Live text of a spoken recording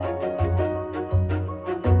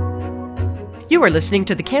You are listening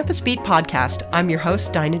to the Campus Beat podcast. I'm your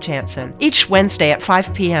host, Dinah Jansen. Each Wednesday at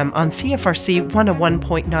 5 p.m. on CFRC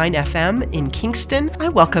 101.9 FM in Kingston, I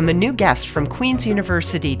welcome a new guest from Queen's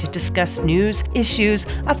University to discuss news, issues,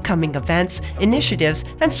 upcoming events, initiatives,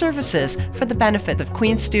 and services for the benefit of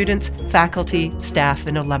Queen's students, faculty, staff,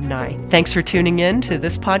 and alumni. Thanks for tuning in to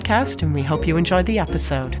this podcast, and we hope you enjoy the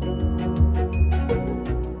episode.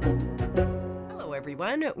 Hello,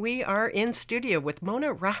 everyone. We are in studio with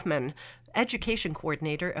Mona Rahman, Education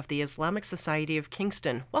Coordinator of the Islamic Society of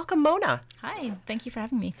Kingston. Welcome, Mona. Hi, thank you for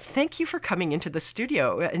having me. Thank you for coming into the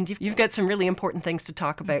studio. And you've got some really important things to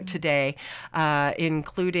talk about today,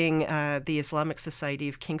 including the Islamic Society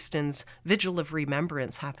of Kingston's Vigil of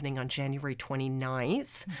Remembrance happening on January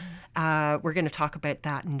 29th. We're going to talk about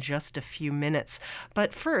that in just a few minutes.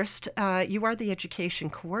 But first, you are the Education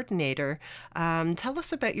Coordinator. Tell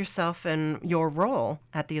us about yourself and your role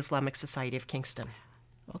at the Islamic Society of Kingston.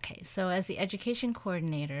 Okay, so as the education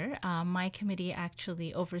coordinator, my committee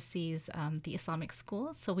actually oversees the Islamic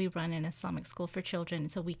school. So we run an Islamic school for children.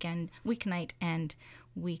 It's a weeknight and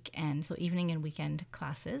weekend, so evening and weekend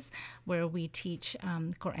classes where we teach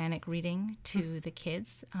Quranic reading to the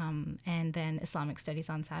kids and then Islamic studies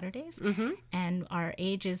on Saturdays. And our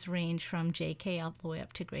ages range from JK all the way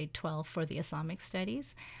up to grade 12 for the Islamic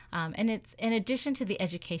studies. And it's in addition to the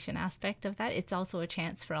education aspect of that, it's also a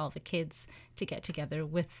chance for all the kids to get together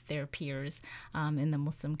with their peers in the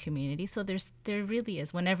Muslim community. So there really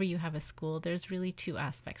is, whenever you have a school, there's really two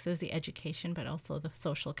aspects. There's the education, but also the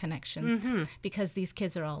social connections, because these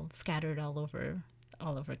kids are all scattered all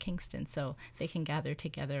over Kingston, so they can gather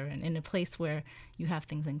together and in a place where you have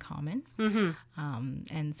things in common.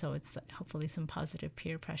 And so it's hopefully some positive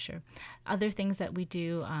peer pressure. Other things that we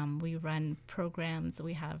do, we run programs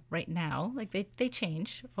we have right now, like they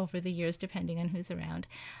change over the years depending on who's around.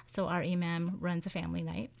 So our imam runs a family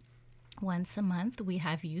night. Once a month, we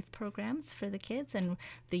have youth programs for the kids, and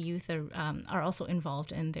the youth are also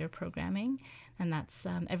involved in their programming, and that's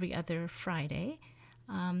every other Friday.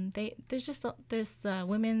 There's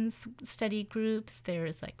women's study groups,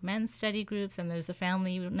 there's like men's study groups, and there's a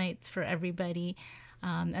family nights for everybody.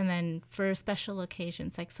 And then for special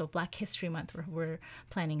occasions, like so Black History Month, we're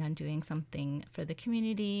planning on doing something for the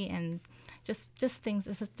community and just things.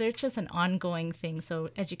 There's just an ongoing thing. So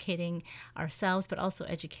educating ourselves, but also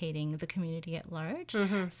educating the community at large.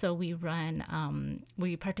 So we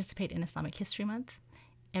we participate in Islamic History Month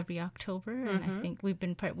every October, and I think we've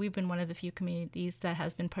been one of the few communities that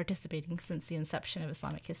has been participating since the inception of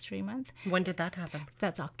Islamic History Month. When did that happen?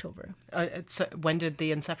 That's October. So when did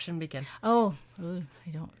the inception begin?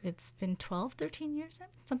 It's been 12, 13 years,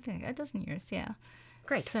 something like that, a dozen years, yeah.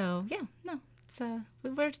 Great. So yeah, no,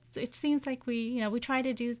 it seems like we try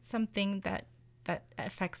to do something that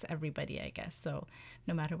affects everybody, I guess. So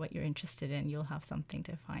no matter what you're interested in, you'll have something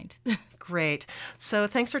to find. Great. So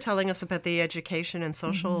thanks for telling us about the education and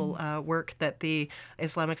social work that the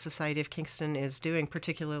Islamic Society of Kingston is doing,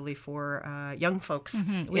 particularly for young folks.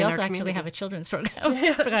 We also actually have a children's program.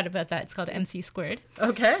 I forgot about that. It's called MC Squared.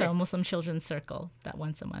 Okay. So Muslim Children's Circle, that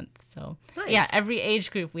once a month. So nice. Yeah, every age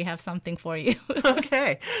group we have something for you.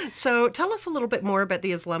 Okay. So tell us a little bit more about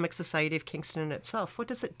the Islamic Society of Kingston itself. What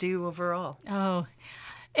does it do overall? Oh,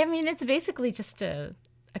 I mean, it's basically just a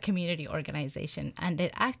community organization. And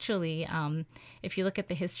it actually, if you look at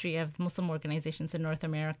the history of Muslim organizations in North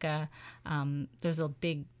America, there was a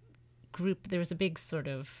big sort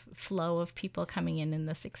of flow of people coming in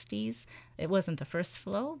the 60s. It wasn't the first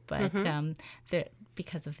flow, but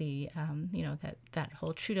because of the, that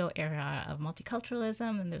whole Trudeau era of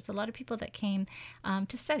multiculturalism, and there's a lot of people that came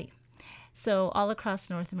to study. So all across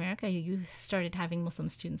North America, you started having Muslim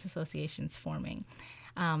Students Associations forming.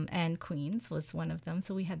 And Queens was one of them.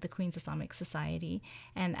 So we had the Queens Islamic Society.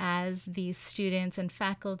 And as these students and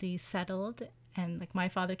faculty settled, and like my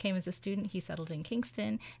father came as a student, he settled in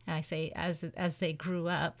Kingston. And I say as they grew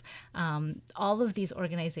up, all of these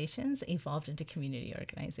organizations evolved into community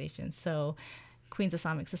organizations. So Queens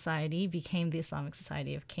Islamic Society became the Islamic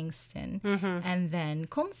Society of Kingston. And then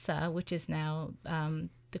QUMSA, which is now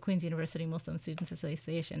the Queen's University Muslim Students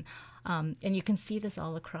Association. And you can see this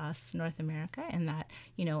all across North America, and that,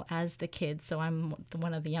 as the kids, so I'm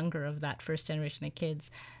one of the younger of that first generation of kids,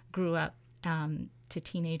 grew up to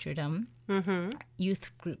teenagerdom, youth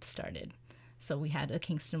groups started. So we had a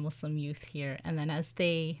Kingston Muslim youth here. And then as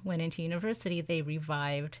they went into university, they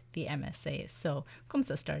revived the MSA. So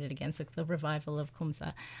Kumsa started again, so the revival of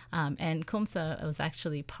Kumsa. And Kumsa was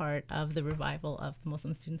actually part of the revival of the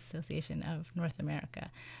Muslim Students Association of North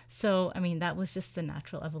America. So, I mean, that was just the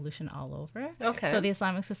natural evolution all over. Okay. So the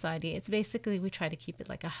Islamic Society, it's basically, we try to keep it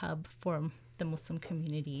like a hub for the Muslim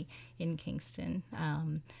community in Kingston.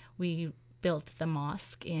 We built the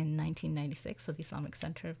mosque in 1996, so the Islamic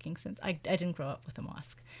Center of Kingston. I didn't grow up with a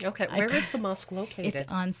mosque. Okay, where is the mosque located?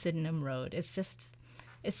 It's on Sydenham Road. It's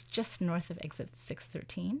just north of exit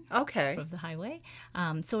 613. Okay. Of the highway.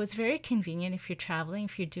 So it's very convenient if you're traveling,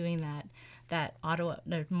 if you're doing that Ottawa,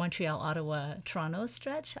 the Montreal, Ottawa, Toronto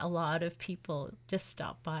stretch. A lot of people just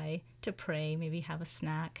stop by to pray, maybe have a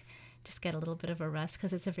snack, just get a little bit of a rest,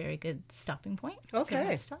 because it's a very good stopping point.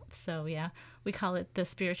 Okay. Stop. So yeah, we call it the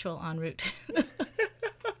spiritual en route.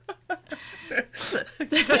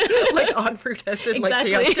 Like en route as in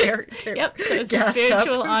Exactly. like the Yep. So it's a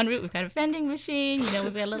spiritual en route. We've got a vending machine.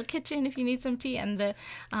 We've got a little kitchen if you need some tea. And the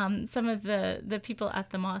some of the people at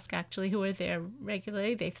the mosque actually who are there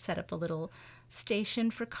regularly, they've set up a little station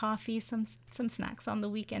for coffee, some snacks on the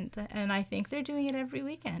weekend, and I think they're doing it every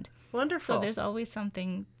weekend. Wonderful. So there's always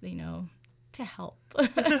something, to help.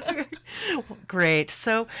 Great.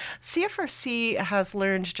 So CFRC has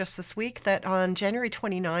learned just this week that on January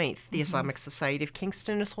 29th, the Islamic Society of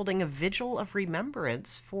Kingston is holding a vigil of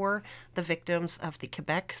remembrance for the victims of the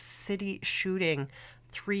Quebec City shooting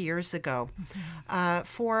 3 years ago.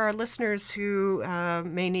 For our listeners who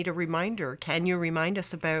may need a reminder, can you remind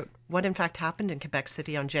us about what in fact happened in Quebec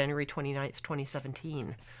City on January 29th,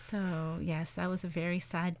 2017? So yes, that was a very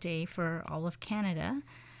sad day for all of Canada.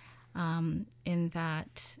 In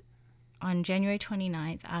that on January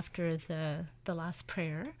 29th, after the last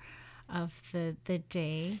prayer of the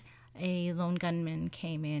day, a lone gunman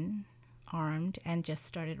came in armed and just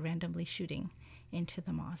started randomly shooting into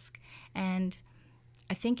the mosque. And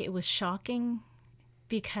I think it was shocking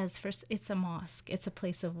because first, it's a mosque, it's a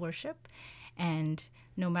place of worship, and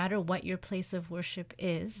no matter what your place of worship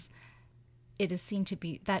is, it is seen to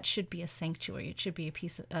be, that should be a sanctuary. It should be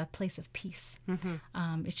a place of peace.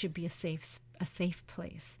 It should be a safe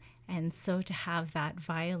place. And so to have that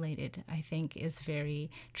violated, I think, is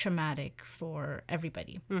very traumatic for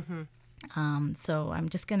everybody. So I'm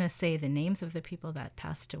just going to say the names of the people that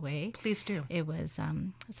passed away. Please do. It was,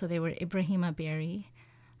 so they were Ibrahima Berry,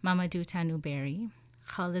 Mamadou Tanu Berry,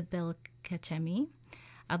 Khalid Bel Kachemi,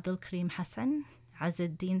 Abdul Karim Hassan,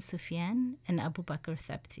 Azzuddin Sufyan, and Abu Bakr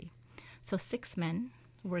Thebti. So 6 men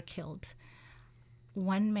were killed.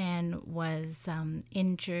 1 man was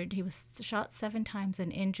injured. He was shot 7 times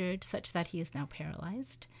and injured such that he is now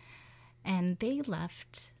paralyzed. And they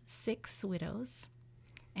left 6 widows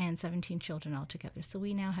and 17 children altogether. So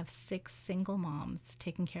we now have 6 single moms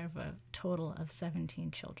taking care of a total of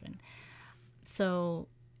 17 children. So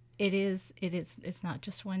it's not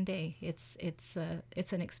just one day. It's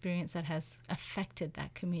an experience that has affected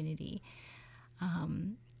that community.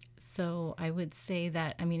 So I would say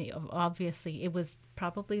that, I mean, obviously it was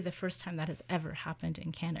probably the first time that has ever happened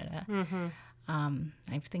in Canada.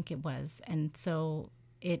 I think it was. And so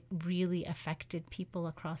it really affected people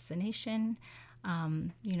across the nation.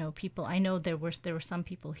 People, I know there were some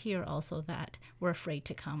people here also that were afraid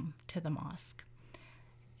to come to the mosque,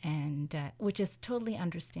 and which is totally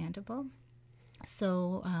understandable.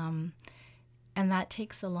 So, and that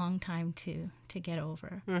takes a long time to get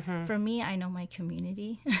over. For me, I know my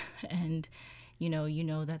community, and you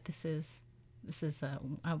know that this is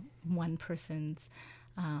a one person's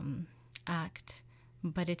act,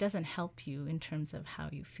 but it doesn't help you in terms of how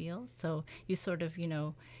you feel. So you sort of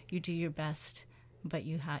you do your best, but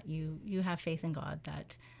you have faith in God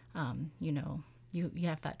that you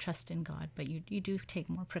have that trust in God, but you do take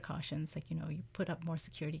more precautions, like, you put up more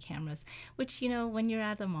security cameras, which, when you're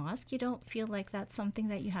at a mosque, you don't feel like that's something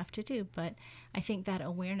that you have to do. But I think that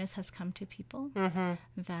awareness has come to people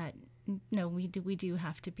that, no, we do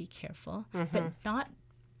have to be careful, but not,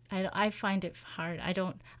 I find it hard. I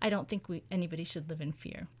don't think anybody should live in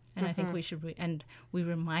fear. And I think we should, we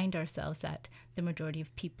remind ourselves that the majority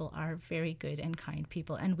of people are very good and kind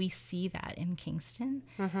people. And we see that in Kingston.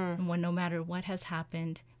 And no matter what has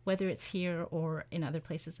happened, whether it's here or in other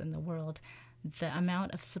places in the world, the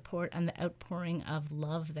amount of support and the outpouring of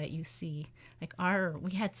love that you see, like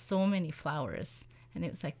we had so many flowers. And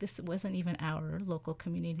it was like, this wasn't even our local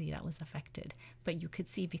community that was affected. But you could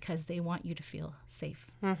see, because they want you to feel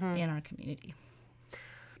safe in our community.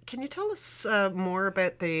 Can you tell us more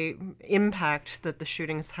about the impact that the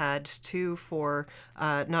shootings had, too, for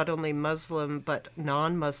not only Muslim but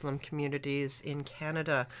non-Muslim communities in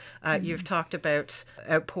Canada? You've talked about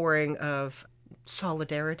outpouring of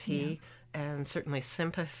solidarity and certainly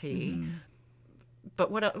sympathy.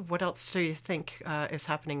 But what else do you think is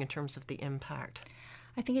happening in terms of the impact?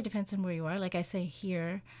 I think it depends on where you are. Like I say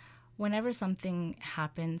here, whenever something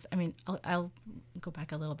happens, I mean, I'll go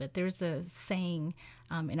back a little bit. There's a saying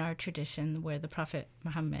in our tradition where the Prophet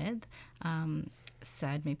Muhammad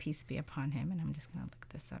said, may peace be upon him, and I'm just going to look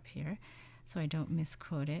this up here so I don't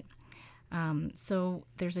misquote it. So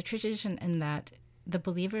there's a tradition in that the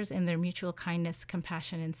believers in their mutual kindness,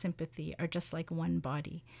 compassion, and sympathy are just like one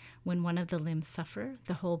body. When one of the limbs suffer,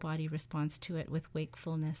 the whole body responds to it with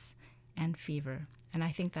wakefulness and fever. And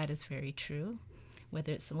I think that is very true.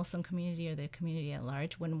 Whether it's the Muslim community or the community at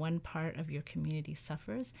large, when one part of your community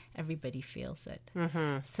suffers, everybody feels it.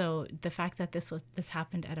 So the fact that this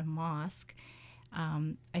happened at a mosque,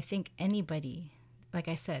 I think anybody, like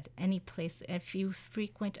I said, any place, if you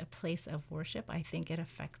frequent a place of worship, I think it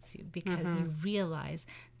affects you because you realize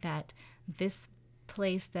that this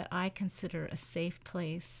place that I consider a safe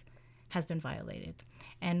place has been violated.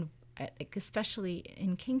 And especially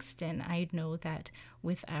in Kingston, I know that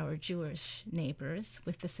with our Jewish neighbors,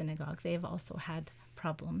 with the synagogue, they've also had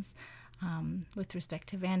problems with respect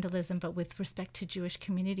to vandalism, but with respect to Jewish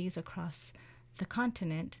communities across the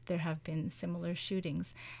continent, there have been similar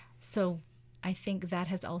shootings. So I think that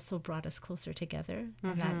has also brought us closer together,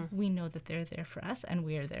 and that we know that they're there for us and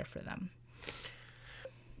we are there for them.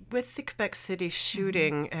 With the Quebec City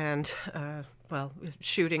shooting and,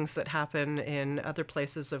 shootings that happen in other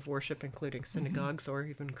places of worship, including synagogues or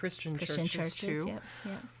even Christian churches too.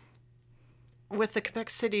 Yep. With the Quebec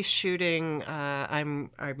City shooting,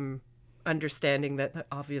 I'm understanding that the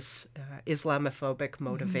obvious Islamophobic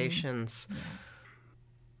motivations.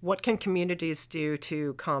 What can communities do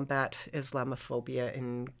to combat Islamophobia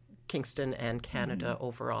in Kingston and Canada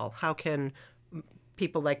overall? How can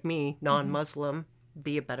people like me, non-Muslim,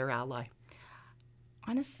 be a better ally?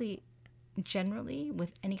 Honestly, generally,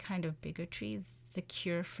 with any kind of bigotry, the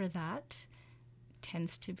cure for that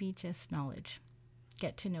tends to be just knowledge.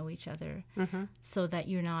 Get to know each other so that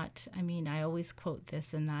you're not, I mean, I always quote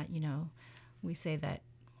this and that, we say that,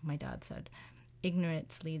 my dad said,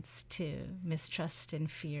 ignorance leads to mistrust and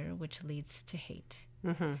fear, which leads to hate.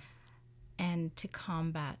 And to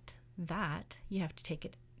combat that, you have to take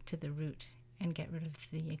it to the root and get rid of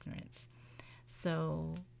the ignorance.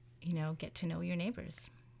 So, get to know your neighbors.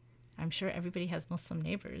 I'm sure everybody has Muslim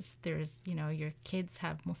neighbors. There's, your kids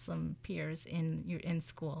have Muslim peers in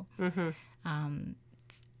school.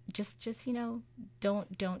 Just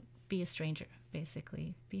don't be a stranger.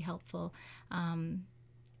 Basically, be helpful,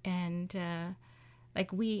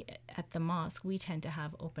 like we at the mosque, we tend to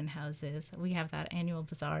have open houses. We have that annual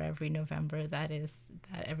bazaar every November that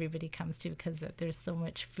everybody comes to because there's so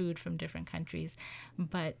much food from different countries,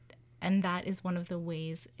 and that is one of the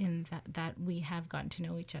ways in that we have gotten to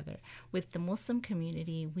know each other. With the Muslim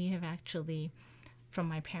community, we have actually, from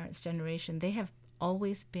my parents' generation, they have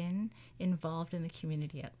always been involved in the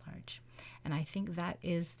community at large. And I think that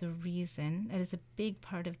is a big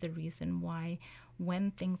part of the reason why when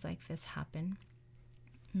things like this happen,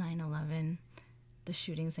 9/11, the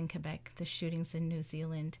shootings in Quebec, the shootings in New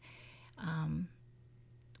Zealand,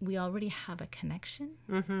 we already have a connection.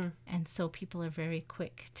 And so people are very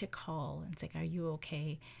quick to call and say, are you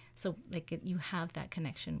okay? So you have that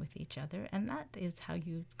connection with each other. And that is how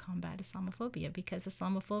you combat Islamophobia, because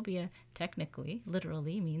Islamophobia technically,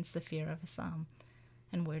 literally means the fear of Islam.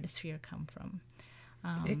 And where does fear come from?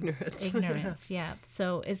 Ignorance. Yeah.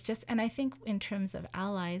 So it's just, and I think in terms of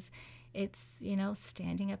allies, it's,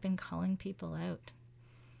 standing up and calling people out.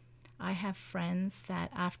 I have friends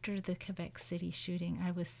that after the Quebec City shooting,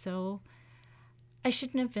 I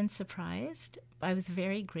shouldn't have been surprised. I was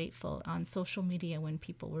very grateful on social media when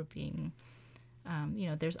people were being,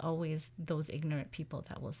 there's always those ignorant people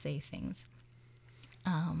that will say things.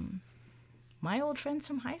 My old friends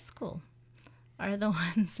from high school are the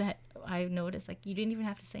ones that I noticed, you didn't even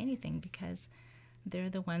have to say anything because they're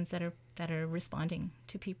the ones that are responding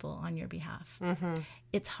to people on your behalf.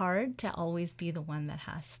 It's hard to always be the one that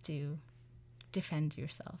has to defend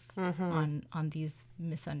yourself on these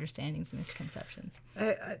misunderstandings and misconceptions.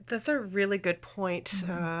 That's a really good point.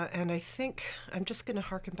 And I think I'm just going to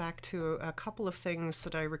harken back to a couple of things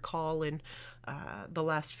that I recall in the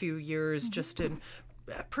last few years, just in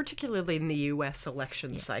particularly in the U.S.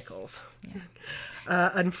 election Yes. cycles. Yeah.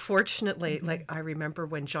 Unfortunately, like I remember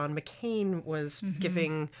when John McCain was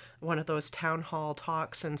giving one of those town hall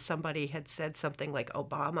talks, and somebody had said something like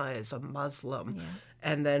Obama is a Muslim, Yeah.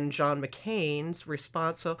 and then John McCain's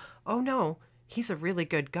response, so, oh no, he's a really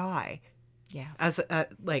good guy. Yeah. As a,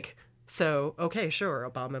 like, so okay, sure,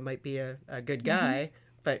 Obama might be a good guy,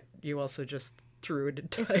 but you also just threw an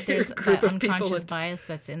entire There's group that of people. unconscious bias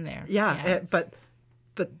that's in there. Yeah, but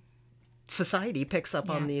society picks up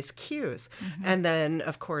on Yeah. these cues. And then,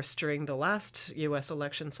 of course, during the last U.S.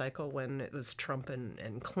 election cycle, when it was Trump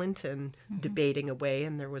and Clinton debating away,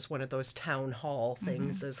 and there was one of those town hall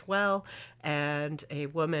things as well, and a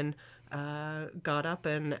woman got up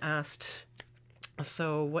and asked,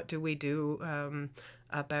 so what do we do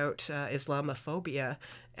about Islamophobia?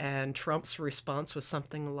 And Trump's response was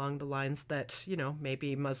something along the lines that,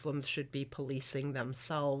 maybe Muslims should be policing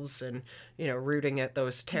themselves and, rooting at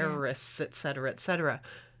those terrorists, et cetera, et cetera.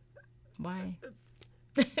 Why?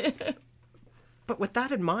 But with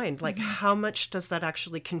that in mind, like, how much does that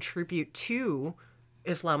actually contribute to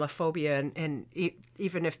Islamophobia? And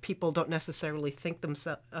even if people don't necessarily think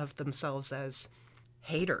of themselves as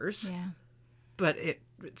haters, Yeah. but it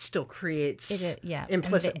still creates Yeah.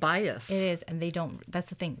 implicit bias. It is, and they don't. That's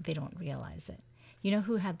the thing. They don't realize it. You know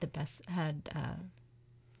who had the best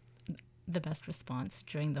response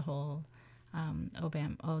during the whole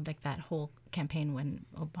that whole campaign when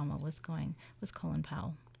Obama was going, was Colin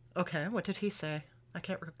Powell. Okay, what did he say? I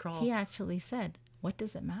can't recall. He actually said, "What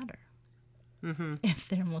does it matter if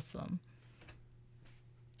they're Muslim?"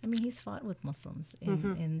 I mean, he's fought with Muslims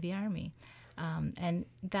in the army, and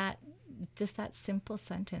that simple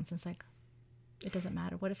sentence is like, it doesn't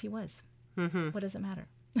matter. What if he was? What does it matter?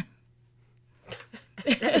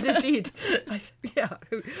 And indeed,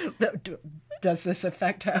 does this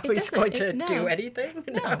affect how he's going to do anything?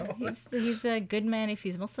 No. He's a good man if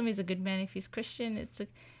he's Muslim. He's a good man if he's Christian.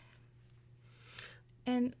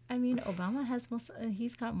 And I mean, Obama has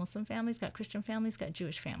he's got Muslim family, he's got Christian family, he's got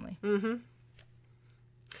Jewish family.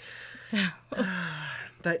 So.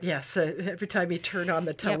 But yes, every time you turn on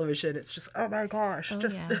the television, it's just, oh my gosh,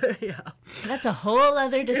 yeah. That's a whole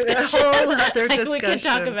other discussion. We can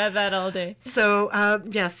talk about that all day. So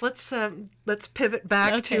yes, let's pivot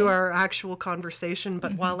back to our actual conversation.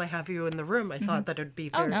 But while I have you in the room, I thought that it'd be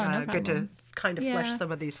very good to kind of flesh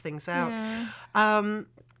some of these things out. Yeah.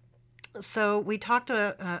 So we talked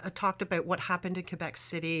about what happened in Quebec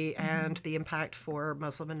City and the impact for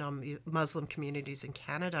Muslim and non-Muslim communities in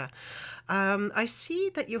Canada. I see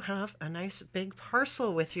that you have a nice big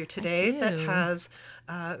parcel with you today that has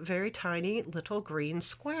very tiny little green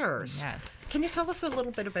squares. Yes. Can you tell us a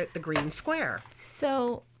little bit about the green square?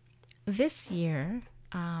 So this year,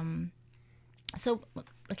 let me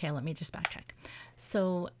just backtrack.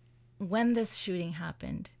 So when this shooting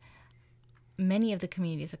happened, many of the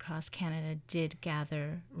communities across Canada did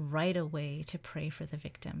gather right away to pray for the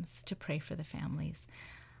victims, to pray for the families.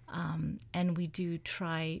 And we do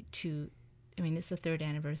try to, it's the third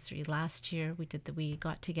anniversary. Last year we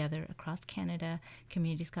got together across Canada,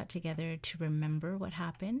 communities got together to remember what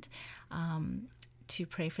happened, to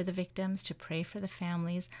pray for the victims, to pray for the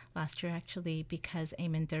families. Last year, actually, because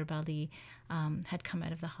Ayman Derbali had come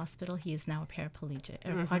out of the hospital, he is now a paraplegic,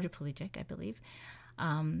 or quadriplegic, I believe.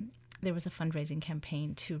 There was a fundraising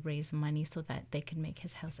campaign to raise money so that they could make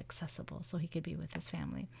his house accessible so he could be with his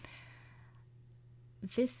family.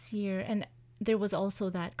 This year, and there was also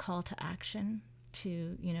that call to action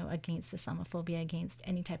to, against Islamophobia, against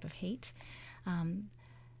any type of hate.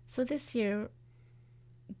 So this year,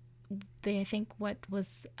 I think what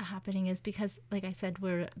was happening is because, like I said,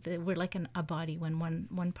 we're like a body. When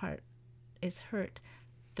one part is hurt,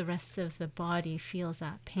 the rest of the body feels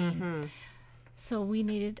that pain. So we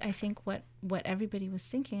needed, I think, what everybody was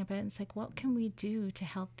thinking about, it's like, what can we do to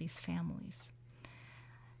help these families?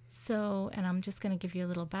 So, and I'm just going to give you a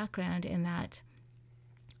little background in that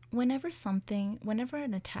whenever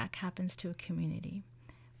an attack happens to a community,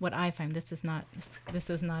 what I find, this is not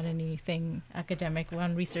anything academic,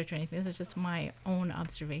 one research or anything, this is just my own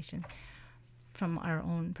observation from our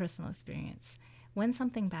own personal experience. When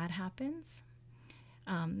something bad happens,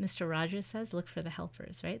 Mr. Rogers says, look for the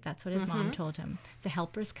helpers, right? That's what his mom told him. The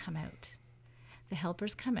helpers come out. The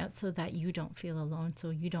helpers come out so that you don't feel alone, so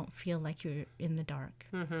you don't feel like you're in the dark.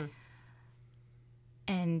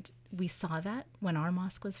 And we saw that when our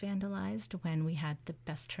mosque was vandalized, when we had the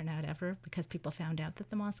best turnout ever, because people found out that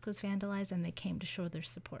the mosque was vandalized and they came to show their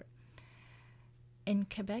support. In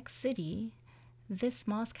Quebec City, this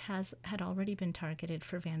mosque had already been targeted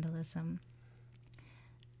for vandalism.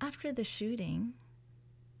 After the shooting,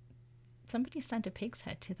 somebody sent a pig's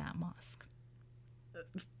head to that mosque.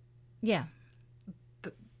 Yeah.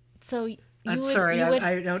 So I'm sorry,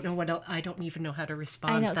 I don't know I don't even know how to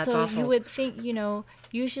respond. I know. That's so awful. You would think,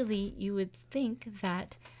 usually you would think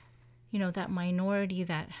that, that minority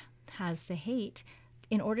that has the hate,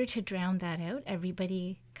 in order to drown that out,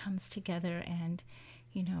 everybody comes together and,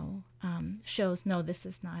 shows, no, this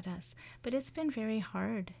is not us. But it's been very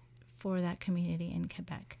hard for that community in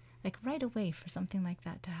Quebec, like right away, for something like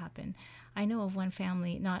that to happen. I know of one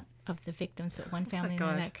family, not of the victims, but one family in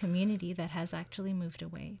that community that has actually moved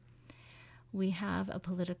away. We have a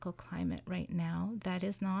political climate right now that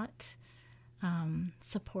is not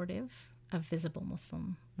supportive of visible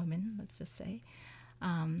Muslim women, let's just say,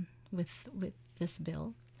 with this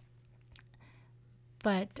bill.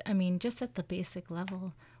 But, I mean, just at the basic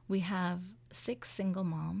level, we have 6 single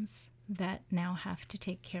moms that now have to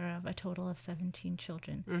take care of a total of 17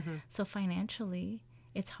 children. Mm-hmm. So financially,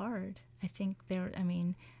 it's hard. I think they're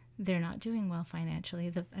not doing well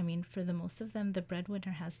financially. For the most of them, the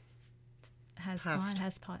breadwinner has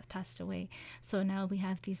passed away. So now we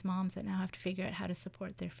have these moms that now have to figure out how to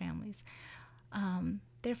support their families.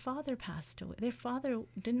 Their father passed away. Their father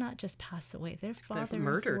did not just pass away. Their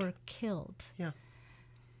fathers were killed. Yeah.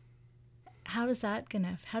 How does that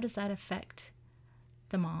affect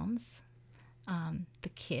the moms, the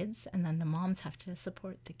kids, and then the moms have to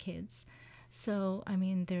support the kids? So,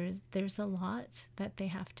 there's a lot that they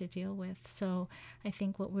have to deal with. So I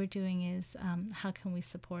think what we're doing is, how can we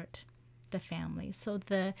support the family? So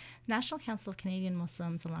the National Council of Canadian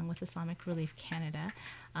Muslims, along with Islamic Relief Canada,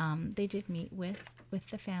 they did meet with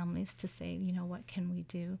the families to say, what can we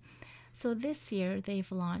do? So this year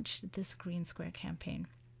they've launched this Green Square campaign.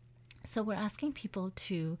 So we're asking people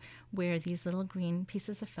to wear these little green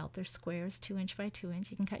pieces of felt. They're squares, 2 inch by 2 inch.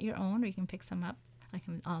 You can cut your own, or you can pick some up.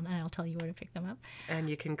 I'll tell you where to pick them up. And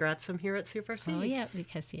you can grab some here at CFRC. Oh yeah,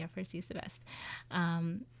 because CFRC is the best.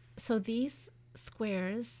 So these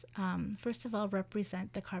squares, first of all,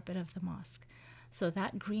 represent the carpet of the mosque. So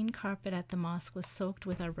that green carpet at the mosque was soaked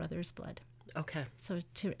with our brothers' blood. Okay. So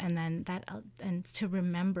to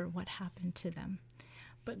remember what happened to them.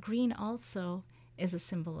 But green also is a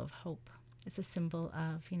symbol of hope. It's a symbol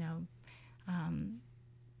of,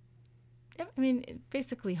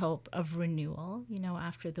 basically hope of renewal.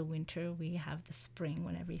 After the winter, we have the spring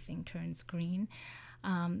when everything turns green.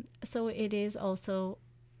 So it is also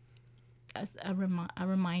a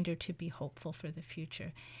reminder to be hopeful for the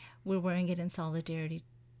future. We're wearing it in solidarity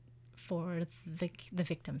for the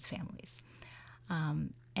victims' families.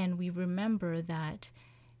 And we remember that,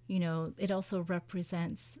 it also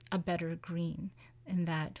represents a better green, in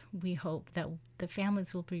that we hope that the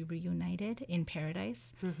families will be reunited in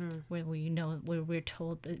paradise, mm-hmm. where we're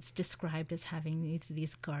told it's described as having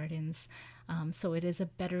these gardens. So it is a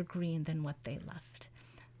better green than what they left.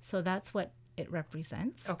 So that's what it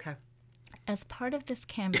represents. Okay. As part of this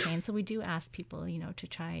campaign, so we do ask people, to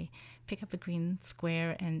try pick up a green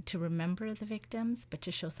square and to remember the victims, but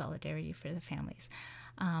to show solidarity for the families.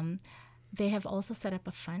 They have also set up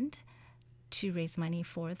a fund to raise money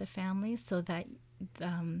for the families, so that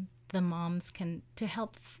the moms to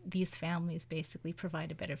help these families basically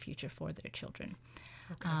provide a better future for their children.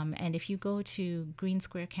 Okay. And if you go to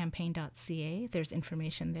greensquarecampaign.ca, there's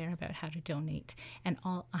information there about how to donate, and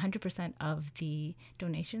 100% of the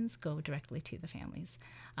donations go directly to the families.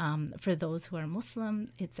 For those who are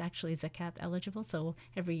Muslim, it's actually zakat eligible, so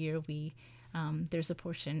every year there's a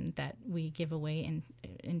portion that we give away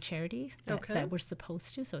in charity that we're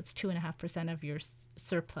supposed to, so it's 2.5% of your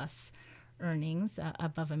surplus earnings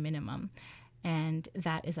above a minimum. And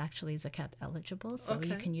that is actually zakat eligible, so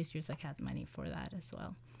you can use your zakat money for that as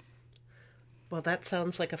well. Well, that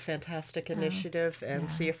sounds like a fantastic initiative, and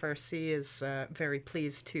CFRC is very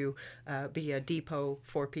pleased to be a depot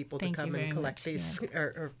for people to come and collect these,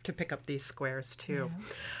 or to pick up these squares too.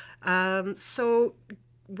 Yeah. So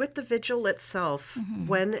with the vigil itself, mm-hmm.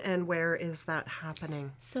 when and where is that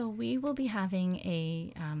happening? So we will be having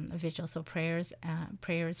a vigil, so prayers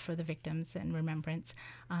for the victims and remembrance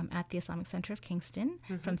at the Islamic Center of Kingston,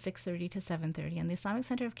 mm-hmm. from 6:30 to 7:30. And the Islamic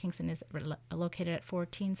Center of Kingston is located at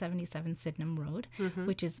 1477 Sydenham Road, mm-hmm.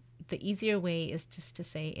 which is, the easier way is just to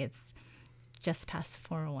say it's just past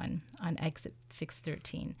 401 on exit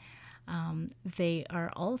 613. They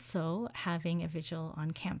are also having a vigil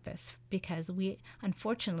on campus, because we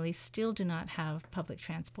unfortunately still do not have public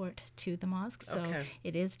transport to the mosque, so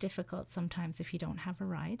it is difficult sometimes if you don't have a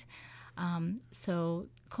ride. So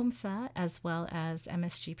CUMSA, as well as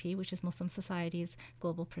MSGP, which is Muslim Society's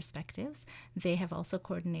Global Perspectives, they have also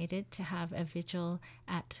coordinated to have a vigil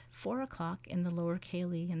at 4 o'clock in the Lower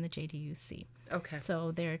Cayley in the JDUC. Okay.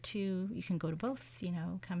 So there are two. You can go to both.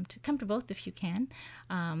 Come to both if you can,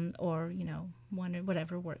 or one or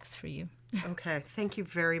whatever works for you. Okay. Thank you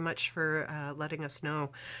very much for letting us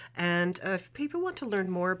know. And if people want to learn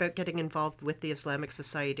more about getting involved with the Islamic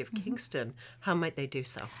Society of Kingston, how might they do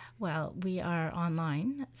so? Well, we are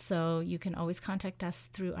online, so you can always contact us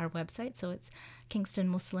through our website. So it's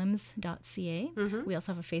kingstonmuslims.ca. We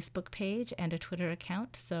also have a Facebook page and a Twitter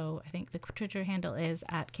account. So I think the Twitter handle is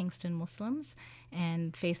 @KingstonMuslims,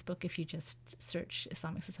 and Facebook, if you just search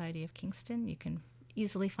Islamic Society of Kingston, you can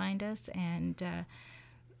easily find us. And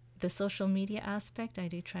the social media aspect, I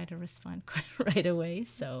do try to respond right away.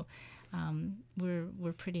 So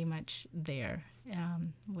we're pretty much there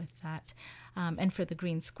with that. And for the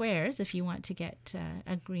green squares, if you want to get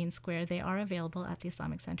a green square, they are available at the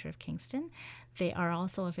Islamic Center of Kingston. They are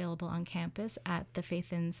also available on campus at the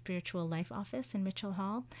Faith and Spiritual Life office in Mitchell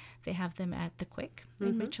Hall. They have them at the Quick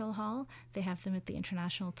in Mitchell Hall. They have them at the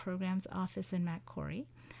International Programs office in MacQuarie.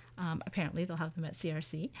 Apparently, they'll have them at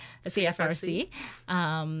CFRC.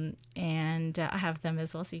 And I have them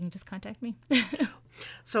as well, so you can just contact me.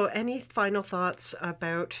 So any final thoughts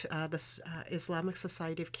about the Islamic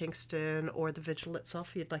Society of Kingston or the vigil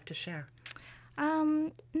itself you'd like to share?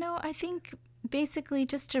 No, I think basically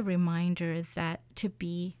just a reminder that to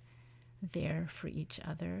be there for each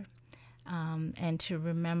other, and to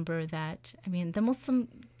remember that, the Muslim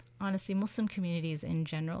communities in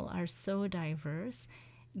general are so diverse.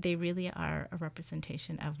 They really are a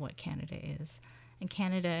representation of what Canada is. In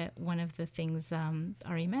Canada, one of the things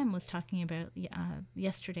our Imam was talking about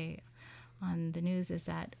yesterday on the news is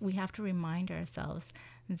that we have to remind ourselves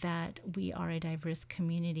that we are a diverse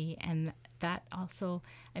community, and that also,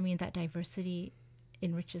 that diversity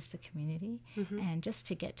enriches the community, and just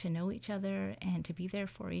to get to know each other and to be there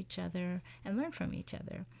for each other and learn from each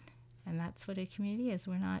other. And that's what a community is.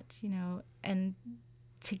 We're not, and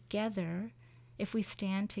together, if we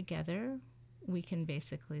stand together, we can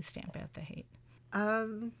basically stamp out the hate.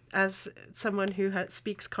 As someone who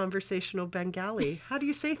speaks conversational Bengali, how do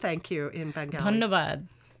you say thank you in Bengali? Dhannobad.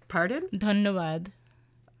 Pardon? Dhannobad.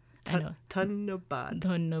 I know. Dhannobad.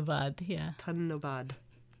 Dhannobad, yeah. Dhannobad.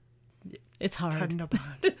 It's hard. Dhannobad.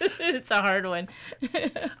 It's a hard one.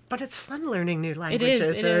 But it's fun learning new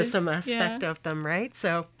languages. There is some aspect yeah. of them, right?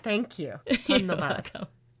 So thank you. You're Dhannobad. welcome.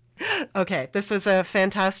 Okay, this was a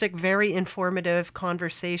fantastic, very informative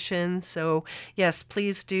conversation. So, yes,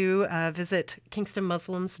 please do visit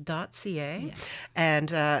kingstonmuslims.ca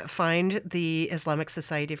and find the Islamic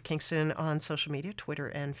Society of Kingston on social media, Twitter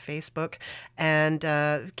and Facebook, and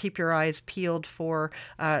keep your eyes peeled for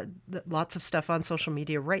lots of stuff on social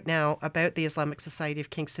media right now about the Islamic Society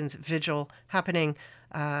of Kingston's vigil happening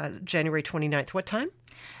January 29th. What time?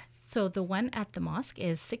 So the one at the mosque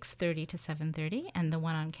is 6:30 to 7:30, and the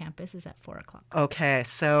one on campus is at 4 o'clock. Okay,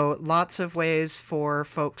 so lots of ways for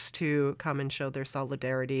folks to come and show their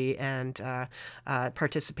solidarity and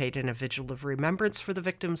participate in a vigil of remembrance for the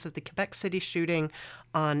victims of the Quebec City shooting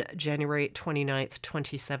on January 29th,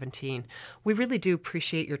 2017. We really do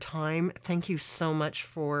appreciate your time. Thank you so much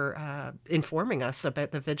for informing us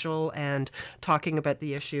about the vigil and talking about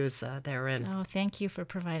the issues therein. Oh, thank you for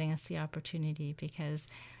providing us the opportunity, because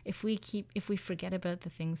if we forget about the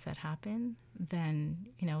things that happen, then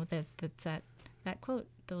that's that quote,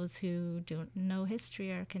 those who don't know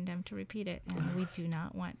history are condemned to repeat it, and we do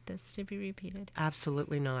not want this to be repeated.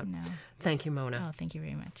 Absolutely not. No. Thank you, Mona. Oh, thank you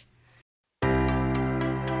very much.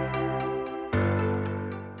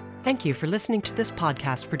 Thank you for listening to this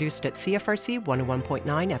podcast produced at CFRC 101.9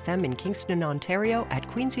 FM in Kingston, Ontario at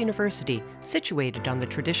Queen's University, situated on the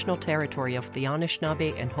traditional territory of the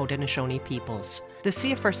Anishinaabe and Haudenosaunee peoples. The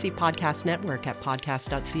CFRC Podcast Network at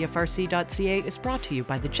podcast.cfrc.ca is brought to you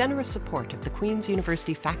by the generous support of the Queen's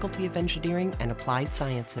University Faculty of Engineering and Applied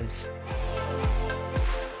Sciences.